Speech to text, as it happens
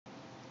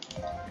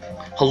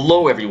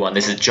Hello everyone,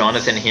 this is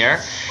Jonathan here,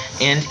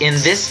 and in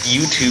this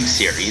YouTube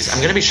series I'm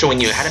going to be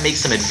showing you how to make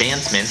some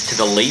advancements to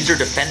the Laser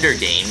Defender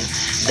game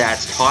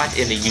that's taught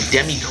in the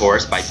Udemy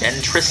course by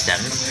Ben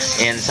Tristram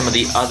and some of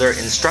the other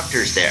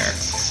instructors there.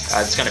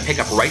 It's going to pick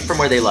up right from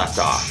where they left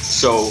off.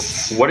 So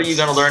what are you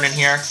going to learn in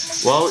here?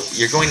 Well,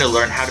 you're going to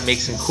learn how to make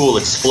some cool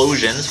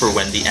explosions for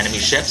when the enemy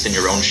ships and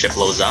your own ship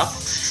blows up.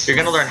 You're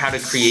going to learn how to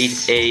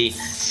create a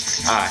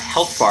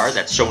health bar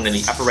that's shown in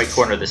the upper right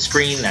corner of the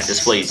screen that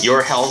displays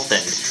your health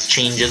and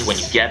changes when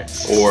you get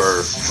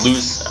or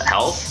lose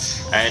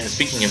health. And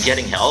speaking of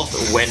getting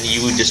health, when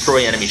you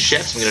destroy enemy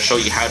ships, I'm going to show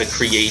you how to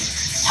create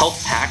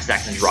health packs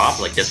that can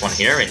drop, like this one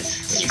here, and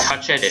when you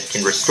touch it, it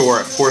can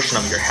restore a portion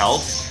of your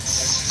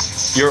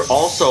health. You're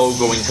also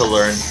going to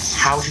learn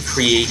how to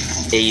create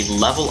a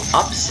level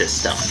up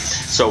system.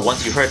 So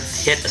once you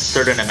hit a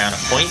certain amount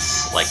of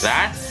points like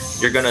that,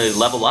 you're going to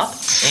level up,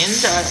 and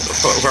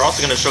we're also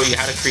going to show you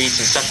how to create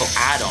some special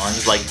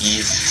add-ons like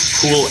these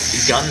cool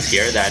guns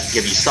here that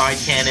give you side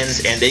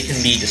cannons, and they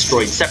can be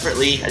destroyed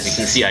separately. As you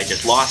can see, I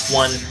just lost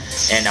one,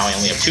 and now I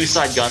only have 2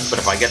 side guns, but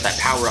if I get that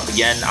power up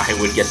again, I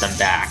would get them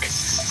back.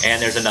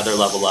 And there's another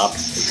level up. You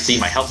can see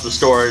my health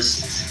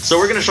restores. So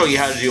we're going to show you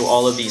how to do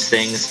all of these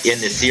things in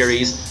this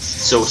series.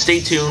 So stay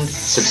tuned,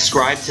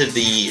 subscribe to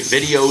the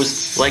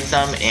videos, like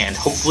them, and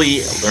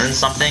hopefully learn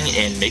something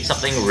and make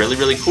something really,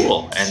 really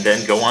cool, and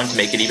then go on to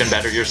make it even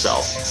better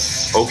yourself.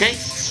 Okay,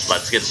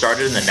 let's get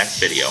started in the next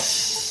video.